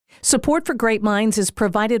Support for Great Minds is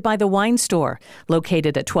provided by The Wine Store,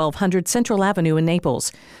 located at 1200 Central Avenue in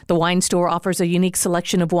Naples. The Wine Store offers a unique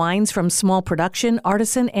selection of wines from small production,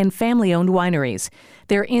 artisan, and family-owned wineries.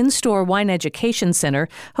 Their in-store wine education center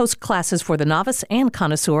hosts classes for the novice and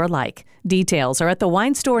connoisseur alike. Details are at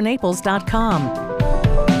thewinestorenaples.com.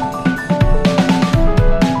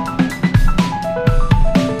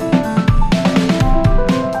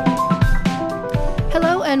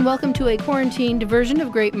 And welcome to a quarantined version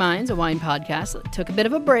of Great Minds, a wine podcast. It took a bit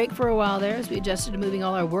of a break for a while there as we adjusted to moving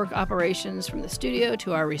all our work operations from the studio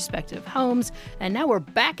to our respective homes. And now we're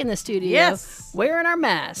back in the studio wearing our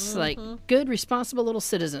masks like good, responsible little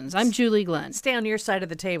citizens. I'm Julie Glenn. Stay on your side of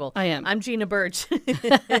the table. I am. I'm Gina Birch.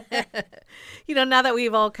 Now that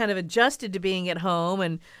we've all kind of adjusted to being at home,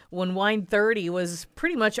 and when Wine 30 was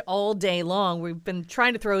pretty much all day long, we've been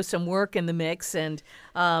trying to throw some work in the mix, and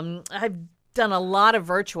I've done a lot of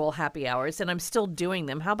virtual happy hours, and I'm still doing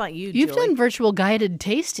them. How about you, Julie? You've done virtual guided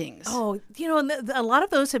tastings. Oh, and a lot of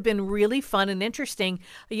those have been really fun and interesting.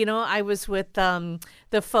 I was with the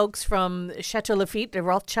folks from Chateau Lafite, the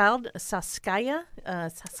Rothschild, Saskia. I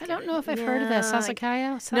don't know if I've heard of that.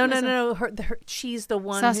 Saskia? No. She's the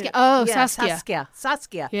one. Saskia.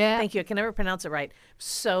 Saskia. Yeah. Thank you. I can never pronounce it right.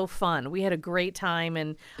 So fun. We had a great time.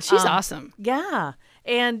 And she's awesome. Yeah.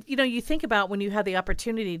 And, you think about when you have the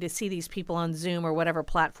opportunity to see these people on Zoom or whatever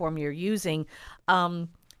platform you're using. I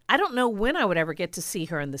don't know when I would ever get to see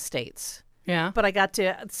her in the States. Yeah. But I got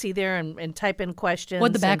to see there and type in questions.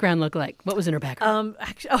 What'd the background look like? What was in her background?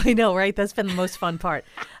 I know, right? That's been the most fun part.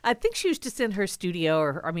 I think she was just in her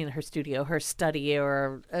studio, her study,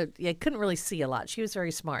 or I couldn't really see a lot. She was very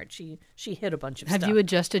smart. She hit a bunch of stuff. Have you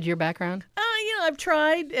adjusted your background? I've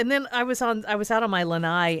tried. And then I was out on my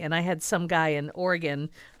lanai, and I had some guy in Oregon.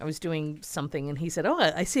 I was doing something, and he said, "Oh,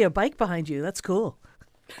 I see a bike behind you. That's cool."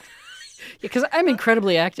 Because I'm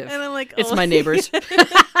incredibly active. And I'm like, it's my neighbors.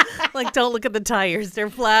 Like, don't look at the tires. They're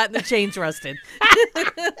flat and the chain's rusted.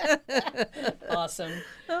 Awesome.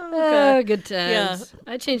 Oh, good times. Yeah.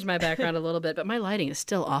 I changed my background a little bit, but my lighting is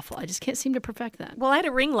still awful. I just can't seem to perfect that. Well, I had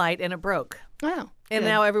a ring light and it broke. Oh. And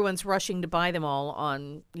now everyone's rushing to buy them all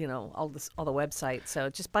on, all the websites.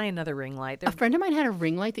 So just buy another ring light. A friend of mine had a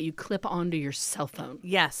ring light that you clip onto your cell phone.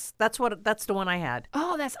 Yes, that's the one I had.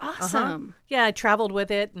 Oh, that's awesome. Yeah, I traveled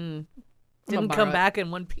with it and didn't come back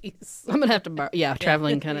in one piece. I'm going to have to borrow. Yeah,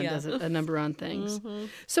 traveling kind of does a number on things. Mm-hmm.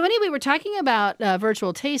 So anyway, we're talking about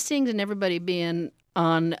virtual tastings and everybody being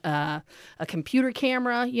on a computer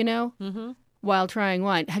camera, while trying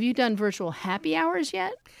wine. Have you done virtual happy hours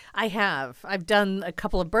yet? I have. I've done a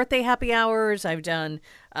couple of birthday happy hours. I've done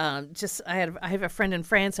I have a friend in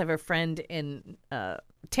France. I have a friend in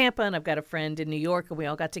Tampa, and I've got a friend in New York, and we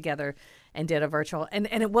all got together and did a virtual.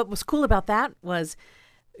 And what was cool about that was,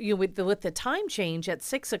 with the time change at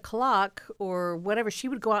 6 o'clock or whatever, she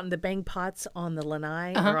would go out in the bang pots on the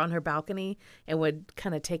lanai or on her balcony and would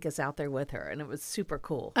kind of take us out there with her, and it was super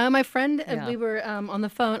cool. My friend, we were on the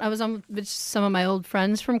phone. I was on with some of my old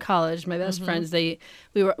friends from college, my best friends. We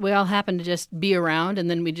all happened to just be around, and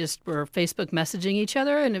then we just were Facebook messaging each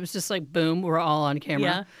other, and it was just like boom, we're all on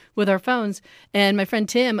camera with our phones. And my friend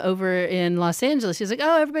Tim over in Los Angeles, he's like,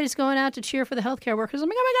 "Oh, everybody's going out to cheer for the healthcare workers." I'm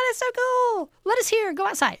like, "Oh my God, it's so cool! Let us hear. Go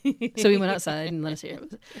outside." So we went outside and let us hear.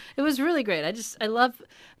 It was really great. I love.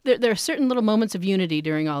 There are certain little moments of unity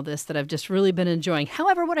during all this that I've just really been enjoying.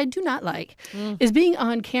 However, what I do not like is being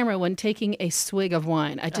on camera when taking a swig of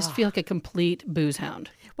wine. I just feel like a complete booze hound.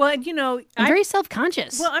 Well, I'm very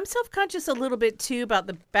self-conscious. Well, I'm self-conscious a little bit too about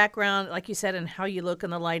the background, like you said, and how you look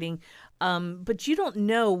and the lighting. But you don't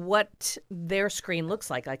know what their screen looks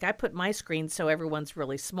like. Like, I put my screen so everyone's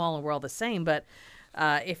really small and we're all the same, but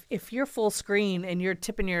if you're full screen and you're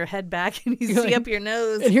tipping your head back and you see up your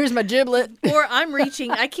nose, and here's my giblet, or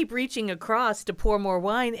I keep reaching across to pour more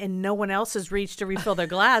wine and no one else has reached to refill their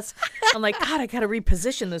glass. I'm like, God, I got to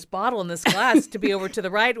reposition this bottle and this glass to be over to the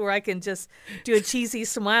right where I can just do a cheesy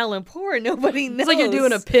smile and pour and nobody knows. It's like you're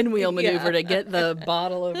doing a pinwheel maneuver to get the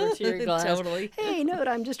bottle over to your glass. Totally. Hey, no,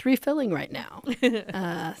 I'm just refilling right now.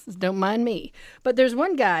 Don't mind me. But there's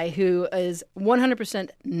one guy who is 100%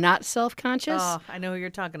 not self-conscious. Oh, I know who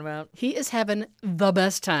you're talking about. He is having the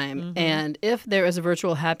best time, and if there is a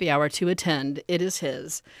virtual happy hour to attend, it is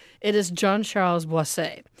his. It is Jean-Charles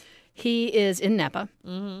Boisset. He is in Napa.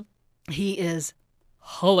 He is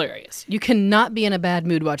hilarious. You cannot be in a bad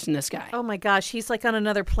mood watching this guy. Oh my gosh, he's like on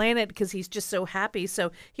another planet because he's just so happy.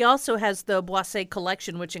 So he also has the Boisset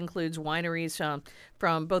collection, which includes wineries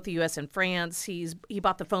from both the U.S. and France. He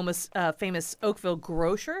bought the famous Oakville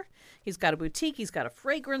grocer. He's got a boutique. He's got a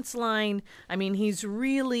fragrance line. I mean, he's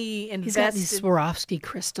really invested. He's got these Swarovski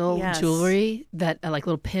crystal jewelry that like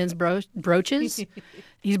little pins, brooches.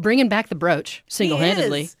 He's bringing back the brooch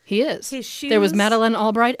single-handedly. He is. His shoes. There was Madeleine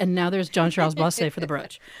Albright, and now there's Jean-Charles Boisset for the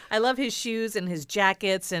brooch. I love his shoes and his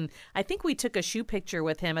jackets, and I think we took a shoe picture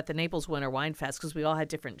with him at the Naples Winter Wine Fest because we all had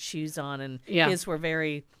different shoes on, and his were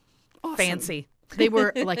very fancy. They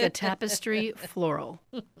were like a tapestry floral,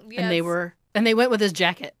 and they went with his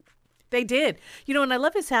jacket. They did. And I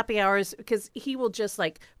love his happy hours because he will just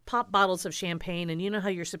like pop bottles of champagne, and you know how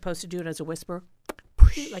you're supposed to do it as a whisper?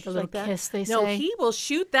 Like a little kiss, they say. No, he will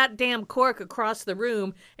shoot that damn cork across the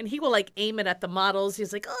room, and he will like aim it at the models.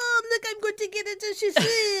 He's like, "Oh, look, I'm going to get into his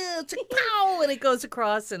pow!" And it goes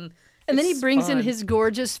across, and then he brings in his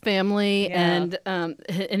gorgeous family, and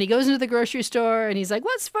he goes into the grocery store, and he's like,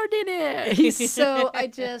 "What's for dinner?"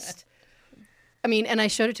 And I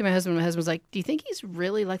showed it to my husband. My husband was like, "Do you think he's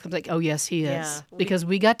really like?" I'm like, "Oh yes, he is," because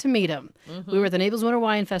we got to meet him. We were at the Naples Winter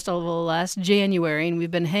Wine Festival last January, and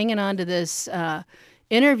we've been hanging on to this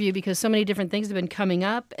interview because so many different things have been coming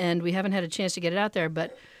up, and we haven't had a chance to get it out there.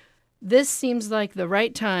 But this seems like the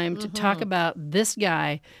right time to talk about this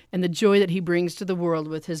guy and the joy that he brings to the world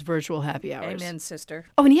with his virtual happy hours. Amen, sister.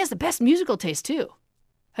 Oh, and he has the best musical taste too.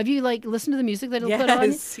 Have you listened to the music that he'll put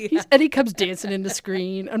on? Yeah. And he comes dancing in the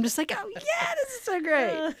screen. I'm just like, oh yeah, this is so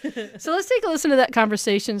great. So let's take a listen to that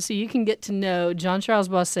conversation so you can get to know Jean-Charles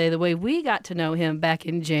Boisset the way we got to know him back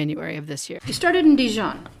in January of this year. You started in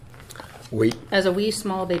Dijon. Oui. As a wee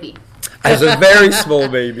small baby. As a very small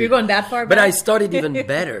baby. You're going that far back? But I started even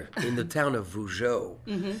better in the town of Vougeot.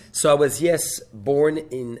 Mm-hmm. So I was, born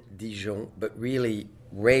in Dijon, but really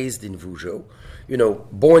raised in Vougeot.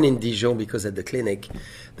 Born in Dijon because at the clinic,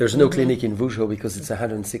 there's no clinic in Vougeot because it's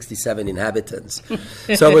 167 inhabitants.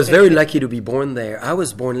 So I was very lucky to be born there. I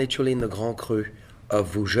was born literally in the Grand Cru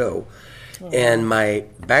of Vougeot. Oh. And my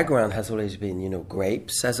background has always been,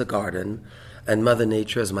 grapes as a garden, and Mother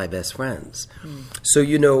Nature as my best friends. So,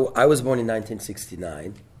 I was born in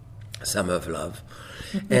 1969, Summer of Love,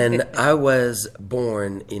 and I was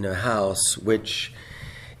born in a house which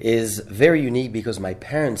is very unique because my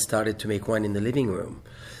parents started to make wine in the living room.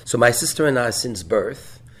 So my sister and I, since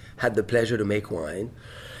birth, had the pleasure to make wine.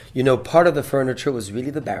 Part of the furniture was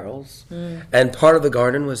really the barrels, and part of the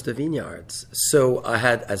garden was the vineyards. So I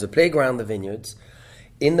had, as a playground, the vineyards,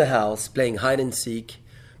 in the house, playing hide and seek,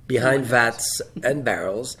 behind vats and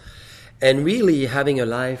barrels, and really having a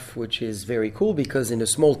life which is very cool because in a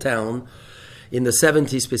small town, in the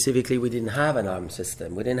 70s specifically, we didn't have an alarm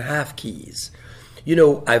system. We didn't have keys.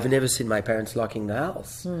 I've never seen my parents locking the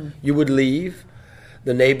house. You would leave,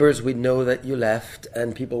 the neighbors would know that you left,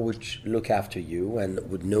 and people would look after you and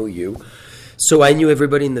would know you. So I knew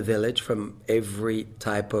everybody in the village from every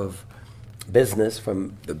type of business,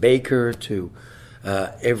 from the baker to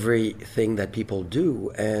everything that people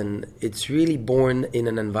do, and it's really born in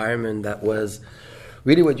an environment that was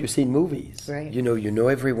really what you see in movies. Right. You know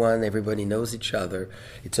everyone, everybody knows each other.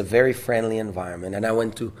 It's a very friendly environment. And I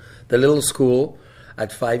went to the little school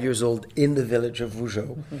at 5 years old in the village of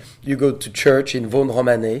Vougeot. Mm-hmm. You go to church in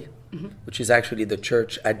Vaugnes-Romanée, which is actually the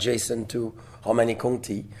church adjacent to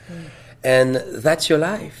Romanée-Conti, and that's your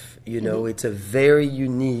life. It's a very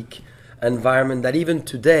unique environment that even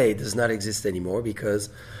today does not exist anymore because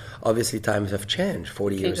obviously times have changed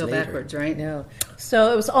 40 years later. Can't go backwards, right? No.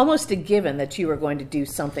 So it was almost a given that you were going to do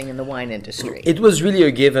something in the wine industry. It was really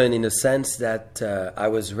a given in a sense that I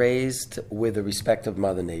was raised with the respect of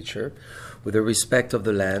Mother Nature, with the respect of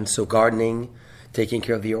the land, so gardening, taking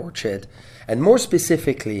care of the orchard, and more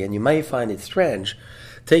specifically, and you might find it strange,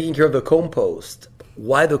 taking care of the compost.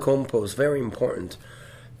 Why the compost? Very important.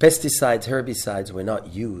 Pesticides, herbicides were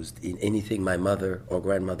not used in anything my mother or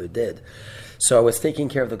grandmother did. So I was taking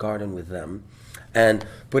care of the garden with them and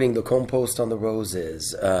putting the compost on the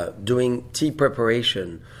roses, doing tea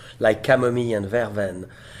preparation like chamomile and verveine,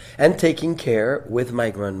 and taking care with my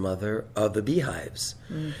grandmother of the beehives.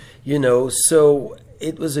 So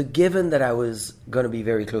it was a given that I was going to be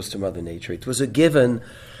very close to Mother Nature. It was a given,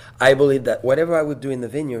 I believe, that whatever I would do in the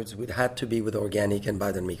vineyards would have to be with organic and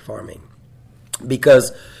biodynamic farming.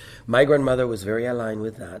 Because my grandmother was very aligned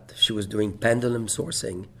with that. She was doing pendulum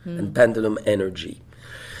sourcing and pendulum energy.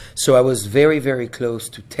 So I was very, very close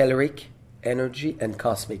to telluric energy and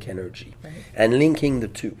cosmic energy, and linking the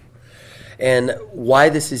two. And why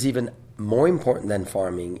this is even more important than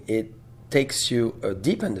farming, it takes you a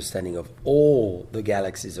deep understanding of all the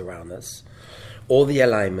galaxies around us, all the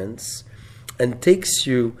alignments, and takes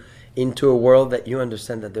you into a world that you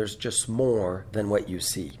understand that there's just more than what you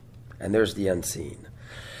see. And there's the unseen.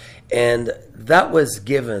 And that was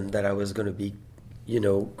given that I was going to be,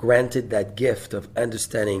 granted that gift of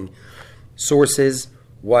understanding sources,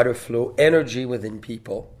 water flow, energy within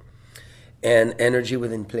people, and energy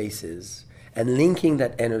within places, and linking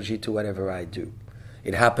that energy to whatever I do.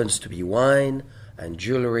 It happens to be wine and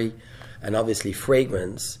jewelry and obviously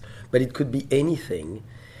fragrance, but it could be anything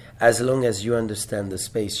as long as you understand the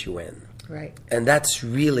space you're in. Right. And that's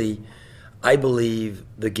really, I believe,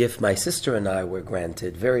 the gift my sister and I were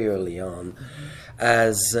granted very early on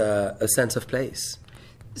as a sense of place.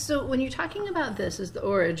 So when you're talking about this as the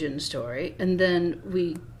origin story, and then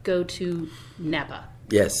we go to Napa,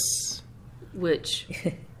 Yes. which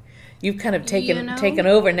You've kind of taken know? taken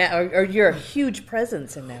over now, or you're a huge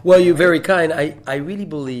presence in that. Well, you're very kind. I really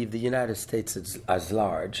believe the United States as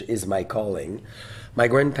large is my calling. My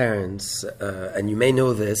grandparents, and you may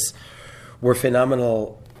know this, were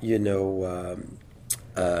phenomenal,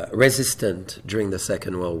 resistant during the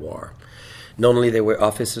Second World War. Not only they were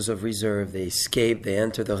officers of reserve, they escaped, they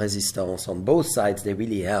entered the resistance. On both sides, they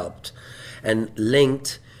really helped and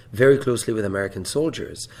linked very closely with American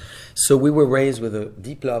soldiers. So we were raised with a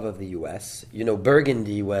deep love of the U.S.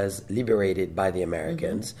 Burgundy was liberated by the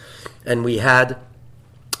Americans, and we had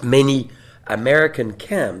many American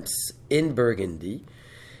camps in Burgundy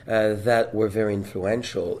that were very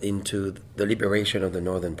influential into the liberation of the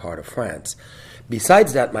northern part of France.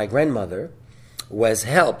 Besides that, my grandmother was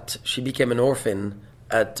helped. She became an orphan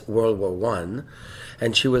at World War I,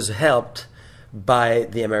 and she was helped by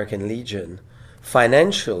the American Legion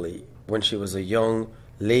financially when she was a young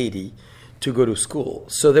lady to go to school.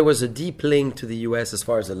 So there was a deep link to the U.S. as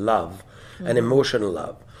far as a love, an emotional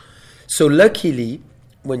love. So luckily,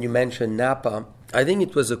 when you mentioned Napa, I think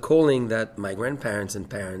it was a calling that my grandparents and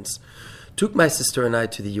parents took my sister and I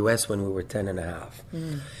to the U.S. when we were 10 and a half.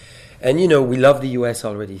 And, we love the U.S.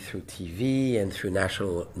 already through TV and through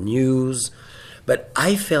national news. But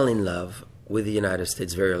I fell in love with the United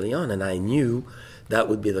States very early on, and I knew that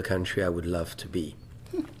would be the country I would love to be.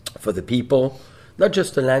 For the people, not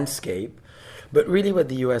just the landscape, but really what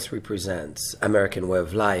the U.S. represents. American way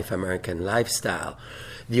of life, American lifestyle,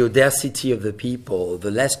 the audacity of the people, the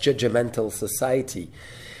less judgmental society,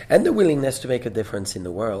 and the willingness to make a difference in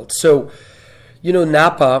the world. So,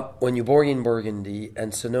 Napa, when you're born in Burgundy,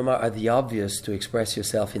 and Sonoma are the obvious to express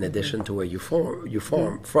yourself in addition to where you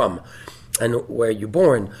form from and where you're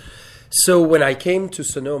born. So when I came to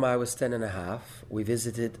Sonoma, I was 10 and a half. We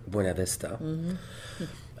visited Buena Vista,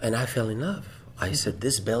 and I fell in love. I said,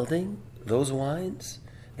 this building, those wines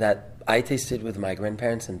that I tasted with my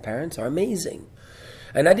grandparents and parents are amazing.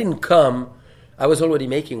 And I didn't come, I was already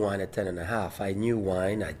making wine at 10 and a half. I knew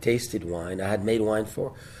wine, I tasted wine, I had made wine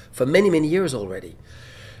for many, many years already.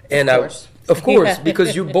 And of course,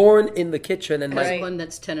 because you're born in the kitchen. And as one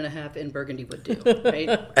that's 10 and a half in Burgundy would do,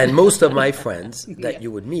 right? And most of my friends that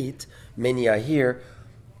you would meet, many are here,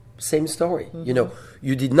 same story.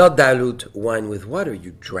 You did not dilute wine with water.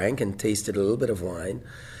 You drank and tasted a little bit of wine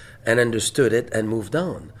and understood it and moved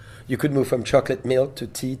on. You could move from chocolate milk to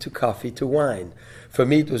tea to coffee to wine. For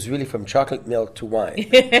me, it was really from chocolate milk to wine.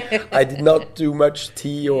 I did not do much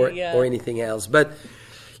tea or anything else. But,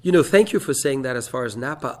 thank you for saying that. As far as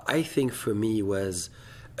Napa, I think for me was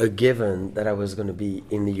a given that I was going to be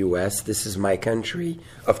in the U.S. This is my country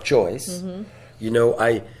of choice.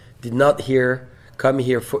 I did not come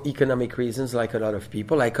here for economic reasons like a lot of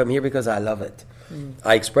people. I come here because I love it.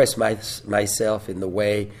 I express myself in the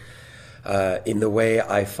way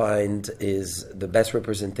I find is the best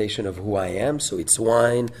representation of who I am. So it's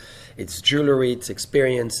wine, it's jewelry, it's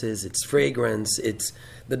experiences, it's fragrance, it's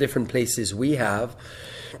the different places we have.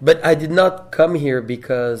 But I did not come here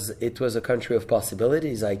because it was a country of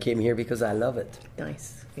possibilities. I came here because I love it.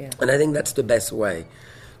 Nice, yeah. And I think that's the best way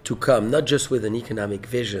to come, not just with an economic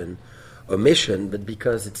vision or mission, but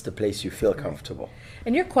because it's the place you feel comfortable.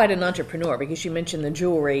 And you're quite an entrepreneur because you mentioned the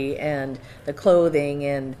jewelry and the clothing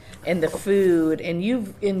and the food, and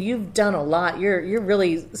you've done a lot. You're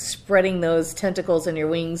really spreading those tentacles and your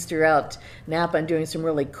wings throughout Napa and doing some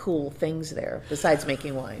really cool things there besides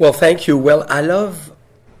making wine. Well, thank you. Well, I love,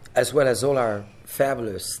 as well as all our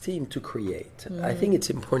fabulous team, to create. I think it's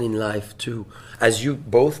important in life to, as you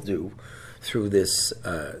both do, through this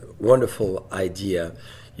wonderful idea,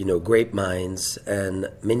 great minds and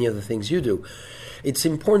many of the things you do. It's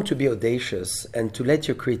important to be audacious and to let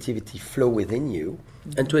your creativity flow within you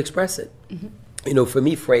and to express it. For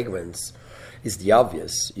me, fragrance is the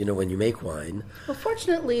obvious, when you make wine. Well,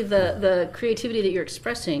 fortunately, the creativity that you're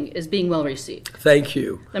expressing is being well received. Thank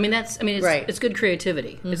you. It's good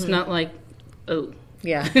creativity. It's not like, oh.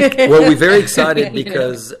 Yeah. Well, we're very excited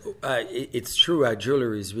because it's true, our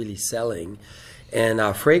jewelry is really selling. And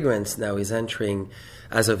our fragrance now is entering,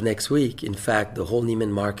 as of next week, in fact, the whole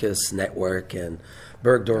Neiman Marcus network and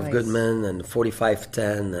Bergdorf Nice. Goodman and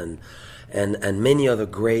 4510 and many other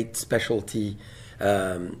great specialty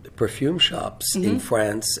perfume shops in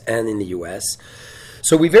France and in the US.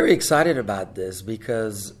 So we're very excited about this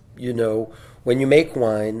because, you know, when you make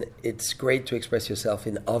wine, it's great to express yourself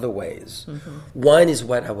in other ways. Wine is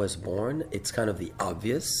what I was born. It's kind of the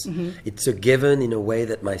obvious. It's a given in a way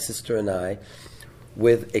that my sister and I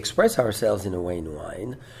would express ourselves in a way in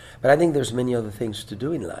wine. But I think there's many other things to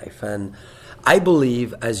do in life. And I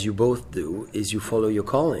believe, as you both do, is you follow your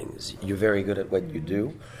callings. You're very good at what you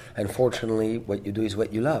do. And fortunately, what you do is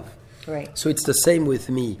what you love. Right. So it's the same with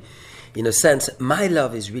me. In a sense, my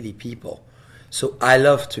love is really people. So I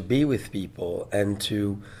love to be with people and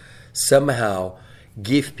to somehow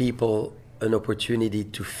give people an opportunity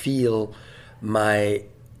to feel my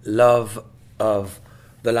love of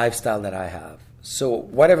the lifestyle that I have. So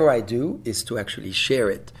whatever I do is to actually share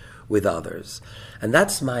it with others. And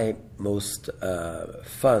that's my most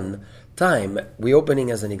fun time. We're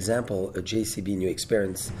opening, as an example, a JCB New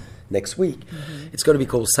Experience next week. It's going to be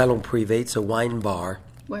called Salon Privé. It's a wine bar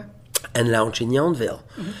Where? and lounge in Yonville.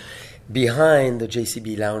 Behind the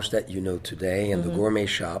JCB lounge that you know today and the gourmet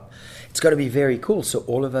shop. It's going to be very cool. So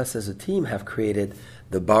all of us as a team have created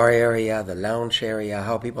the bar area, the lounge area,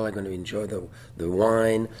 how people are going to enjoy the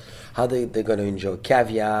wine, how they're going to enjoy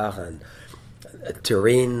caviar and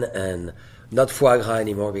terrine and not foie gras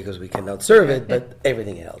anymore because we cannot serve it, but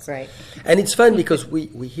everything else. Right. And it's fun because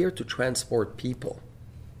we're here to transport people.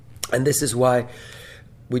 And this is why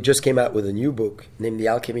we just came out with a new book named The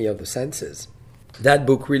Alchemy of the Senses. That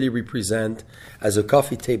book really represents, as a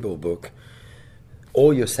coffee table book,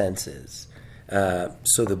 all your senses.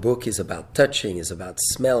 So the book is about touching, is about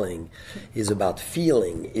smelling, is about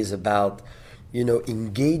feeling, is about, you know,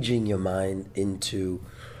 engaging your mind into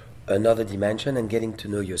another dimension and getting to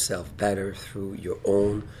know yourself better through your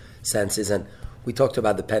own senses. And we talked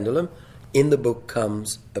about the pendulum. In the book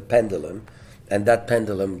comes a pendulum, and that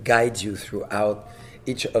pendulum guides you throughout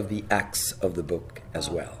each of the acts of the book as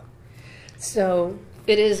well. So,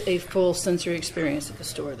 It is a full sensory experience at the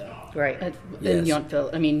store, though. right. In Yes. Yountville.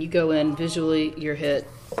 I mean, you go in, visually, you're hit.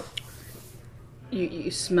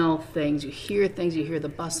 You smell things, you hear things, you hear the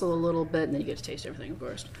bustle a little bit, and then you get to taste everything, of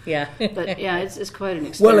course. Yeah. But yeah, it's quite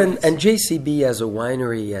an Well, experience. and JCB as a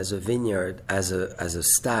winery, as a vineyard, as a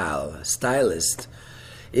stylist,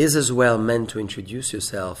 is as well meant to introduce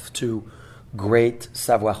yourself to great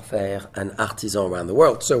savoir-faire and artisans around the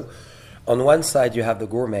world. So on one side, you have the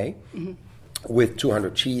gourmet with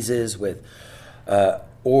 200 cheeses, with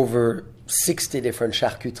over 60 different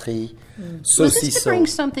charcuterie, Was this to bring saucissons.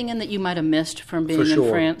 something in that you might have missed from being For in sure.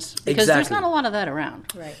 France? Because there's Exactly. not a lot of that around.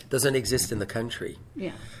 Right. Doesn't exist in the country.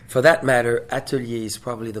 Yeah. For that matter, Atelier is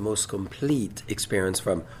probably the most complete experience,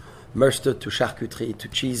 from mustard to charcuterie to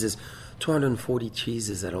cheeses. 240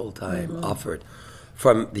 cheeses at all time offered,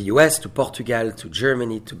 from the US to Portugal to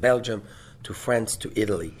Germany to Belgium to France to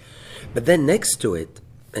Italy. But then next to it,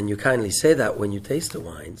 and you kindly say that when you taste the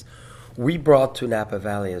wines, we brought to Napa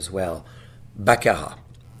Valley as well Baccarat,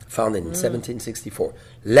 founded in 1764,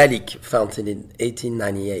 Lalique, founded in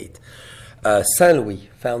 1898, Saint-Louis,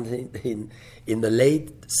 founded in the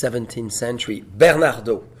late 17th century,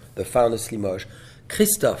 Bernardaud, the finest Limoges,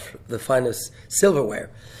 Christophe, the finest silverware.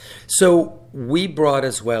 So we brought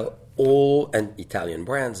as well and Italian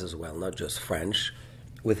brands as well, not just French,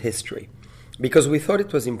 with history. Because we thought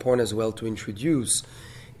it was important as well to introduce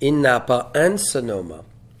in Napa and Sonoma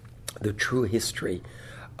the true history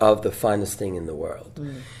of the finest thing in the world.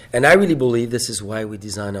 And I really believe this is why we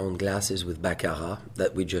design our own glasses with Baccarat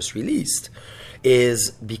that we just released,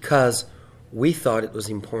 is because we thought it was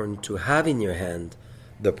important to have in your hand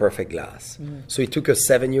the perfect glass. So it took us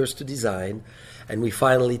 7 years to design, and we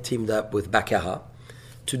finally teamed up with Baccarat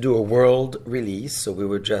to do a world release. So we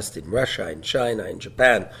were just in Russia, in China, in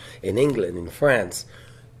Japan, in England, in France,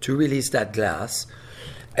 to release that glass.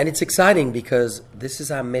 And it's exciting because this is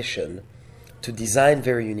our mission, to design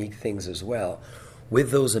very unique things as well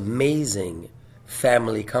with those amazing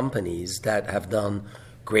family companies that have done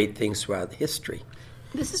great things throughout history.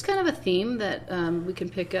 This is kind of a theme that we can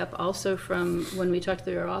pick up also from when we talked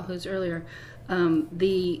to the Araujo's earlier.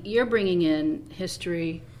 You're bringing in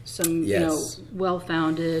history, some Yes.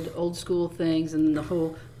 well-founded old school things, and the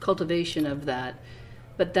whole cultivation of that.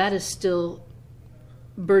 But that is still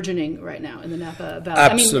burgeoning right now in the Napa Valley.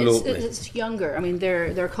 Absolutely. I mean, it's younger. I mean,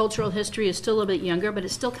 their cultural history is still a little bit younger, but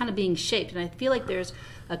it's still kind of being shaped. And I feel like there's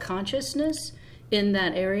a consciousness in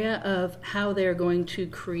that area of how they're going to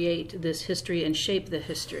create this history and shape the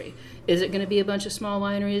history. Is it going to be a bunch of small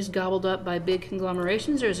wineries gobbled up by big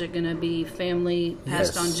conglomerations, or is it going to be family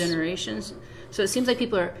passed on generations? So it seems like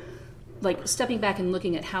people are like stepping back and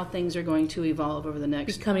looking at how things are going to evolve over the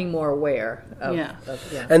next. Becoming more aware of, Yeah.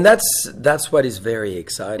 And that's what is very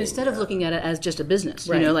exciting. Instead of looking at it as just a business,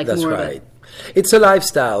 Right. you know, like That's more right. of It's a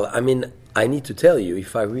lifestyle. I mean, I need to tell you,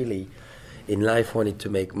 if I really in life wanted to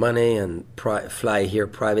make money and fly here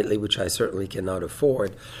privately, which I certainly cannot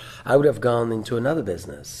afford, I would have gone into another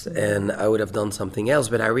business and I would have done something else.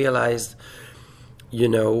 But I realized, you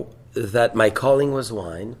know, that my calling was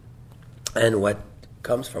wine and what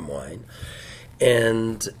comes from wine,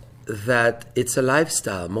 and that it's a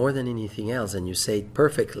lifestyle more than anything else. And you say it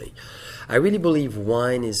perfectly. I really believe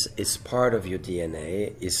wine is part of your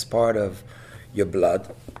DNA, is part of your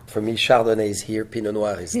blood. For me, Chardonnay is here, Pinot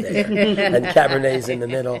Noir is there, and Cabernet is in the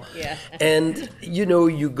middle. Yeah. And, you know,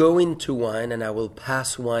 you go into wine, and I will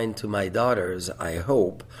pass wine to my daughters, I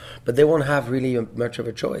hope, but they won't have really much of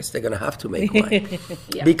a choice. They're going to have to make wine.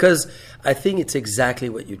 Because I think it's exactly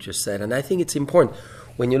what you just said, and I think it's important.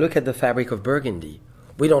 When you look at the fabric of Burgundy,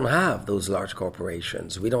 we don't have those large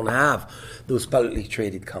corporations. We don't have those publicly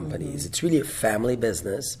traded companies. It's really a family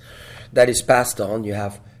business that is passed on. You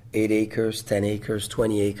have 8 acres, 10 acres,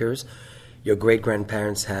 20 acres. Your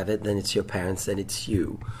great-grandparents have it, then it's your parents, then it's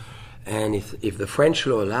you. And if the French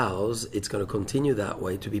law allows, it's going to continue that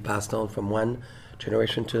way to be passed on from one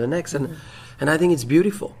generation to the next. And I think it's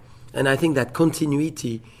beautiful. And I think that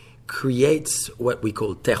continuity creates what we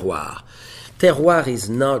call terroir. Terroir is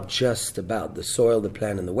not just about the soil, the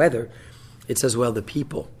plant, and the weather. It's as well the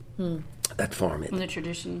people that farm it. and the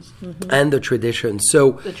traditions. And the tradition.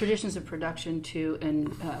 So The traditions of production, too,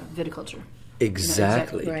 and viticulture.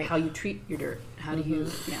 exactly. Right. How you treat your dirt. How do you,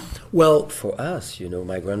 Well, for us, you know,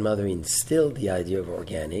 my grandmother instilled the idea of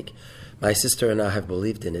organic. My sister and I have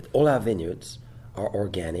believed in it. All our vineyards are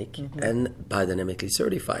organic and biodynamically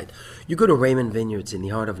certified. You go to Raymond Vineyards in the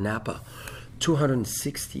heart of Napa,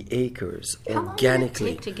 260 acres organically. How long did it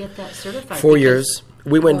take to get that certified? 4 Because- years.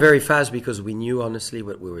 We went very fast because we knew honestly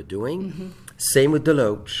what we were doing. Same with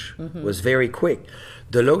Deloach. Was very quick.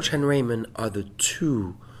 Deloach and Raymond are the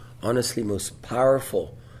two, honestly, most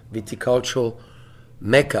powerful viticultural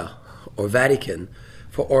mecca or Vatican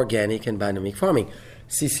for organic and biodynamic farming.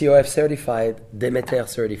 CCOF certified, Demeter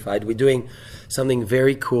certified. We're doing something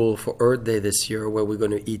very cool for Earth Day this year where we're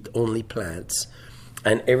going to eat only plants.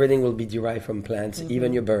 And everything will be derived from plants,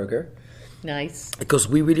 even your burger. Nice. Because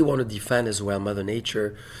we really want to defend as well Mother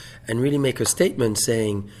Nature and really make a statement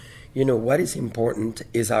saying, you know, what is important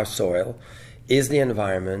is our soil, is the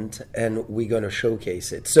environment, and we're going to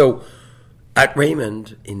showcase it. So at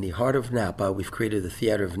Raymond, in the heart of Napa, we've created a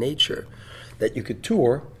theater of nature that you could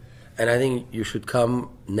tour, and I think you should come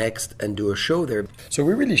next and do a show there. So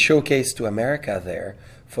we really showcase to America there,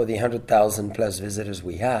 for the 100,000 plus visitors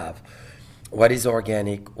we have, what is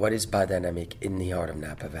organic, what is biodynamic in the heart of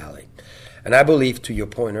Napa Valley. And I believe, to your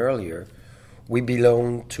point earlier, we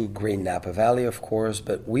belong to Green Napa Valley, of course,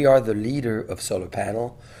 but we are the leader of solar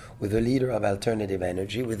panel, we're the leader of alternative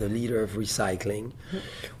energy, we're the leader of recycling,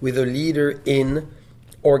 we're the leader in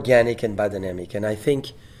organic and biodynamic. And I think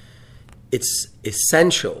it's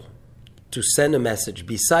essential to send a message,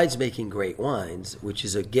 besides making great wines, which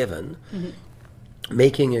is a given,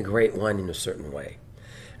 making a great wine in a certain way.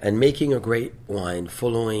 And making a great wine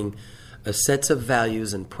following a set of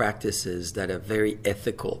values and practices that are very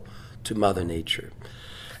ethical to Mother Nature.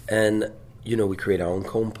 And, you know, we create our own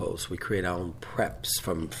compost, we create our own preps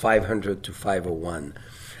from 500 to 501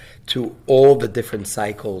 to all the different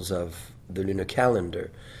cycles of the lunar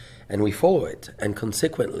calendar. And we follow it. And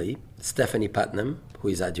consequently, Stephanie Putnam, who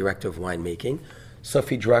is our director of winemaking,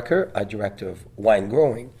 Sophie Drucker, our director of wine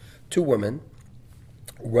growing, two women,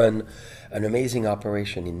 run an amazing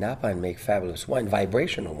operation in Napa and make fabulous wine,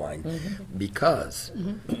 vibrational wine, because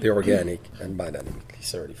they're organic and biodynamically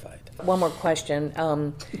certified. One more question.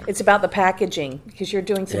 It's about the packaging, because you're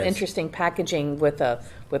doing some Yes. interesting packaging with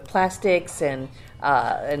plastics and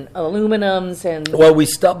aluminums and. Well, we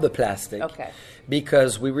stopped the plastic Okay.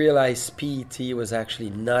 because we realized PET was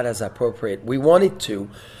actually not as appropriate. We wanted to,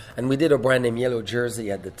 and we did a brand name Yellow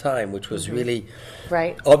Jersey at the time, which was really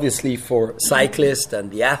Right. obviously for cyclists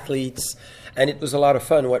and the athletes, and it was a lot of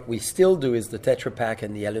fun. What we still do is the Tetra Pak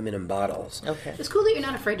and the aluminum bottles. Okay. It's cool that you're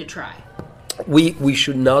not afraid to try. We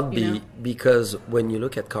should not be, You know? because when you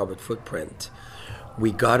look at carbon footprint,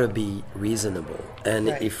 we gotta be reasonable. And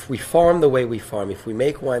Right. if we farm the way we farm, if we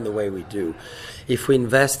make wine the way we do, if we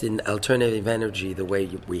invest in alternative energy the way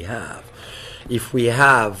we have, if we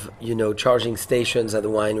have, you know, charging stations at the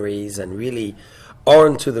wineries and really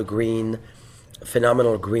on to the green,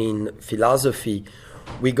 phenomenal green philosophy,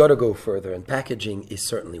 we got to go further, and packaging is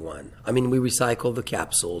certainly one. I mean, we recycle the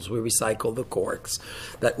capsules, we recycle the corks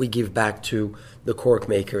that we give back to the cork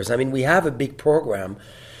makers. I mean, we have a big program.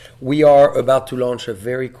 We are about to launch a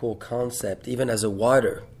very cool concept, even as a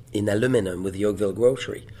water in aluminum with the Oakville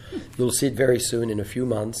Grocery. You'll see it very soon, in a few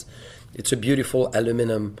months. It's a beautiful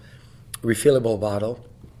aluminum refillable bottle.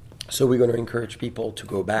 So we're going to encourage people to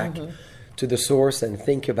go back to the source and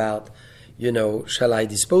think about, shall I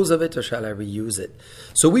dispose of it or shall I reuse it?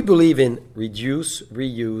 So we believe in reduce,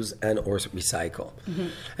 reuse, and or recycle.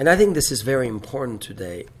 And I think this is very important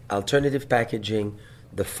today. Alternative packaging,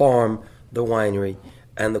 the farm, the winery,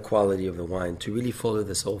 and the quality of the wine, to really follow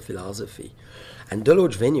this whole philosophy. And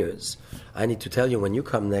Deloge Vineyards, I need to tell you, when you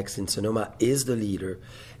come next in Sonoma, is the leader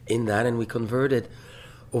in that. And we converted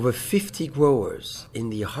over 50 growers in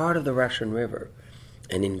the heart of the Russian River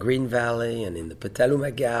and in Green Valley and in the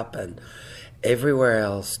Petaluma Gap and everywhere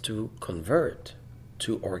else to convert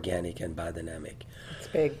to organic and biodynamic. It's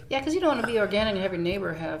big. Yeah, because you don't want to be organic and have your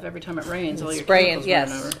neighbor have, every time it rains, all your Spraying, chemicals yes.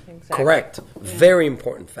 running over. Exactly. Correct. Very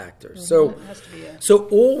important factor. So, It has to be so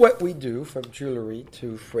all what we do, from jewelry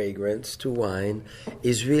to fragrance to wine,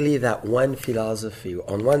 is really that one philosophy.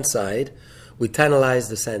 On one side, we tantalize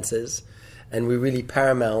the senses, and we really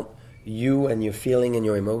paramount you and your feeling and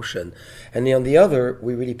your emotion. And on the other,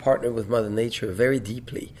 we really partner with Mother Nature very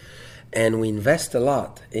deeply. And we invest a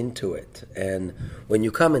lot into it. And when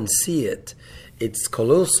you come and see it, it's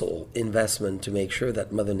colossal investment to make sure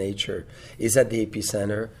that Mother Nature is at the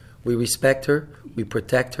epicenter. We respect her, we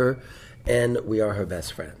protect her, and we are her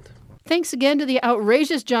best friend. Thanks again to the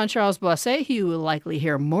outrageous Jean-Charles Boisset, who you will likely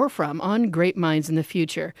hear more from on Great Minds in the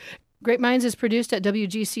future. Great Minds is produced at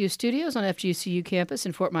WGCU Studios on FGCU campus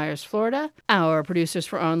in Fort Myers, Florida. Our producers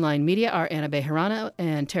for online media are Anna Bejarano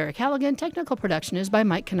and Tara Callaghan. Technical production is by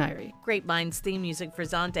Mike Canary. Great Minds theme music for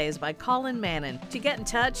Zonde is by Colin Mannon. To get in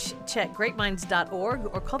touch, check greatminds.org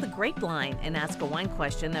or call the Grape Line and ask a wine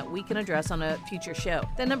question that we can address on a future show.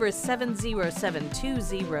 The number is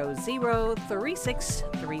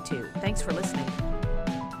 707-200-3632. Thanks for listening.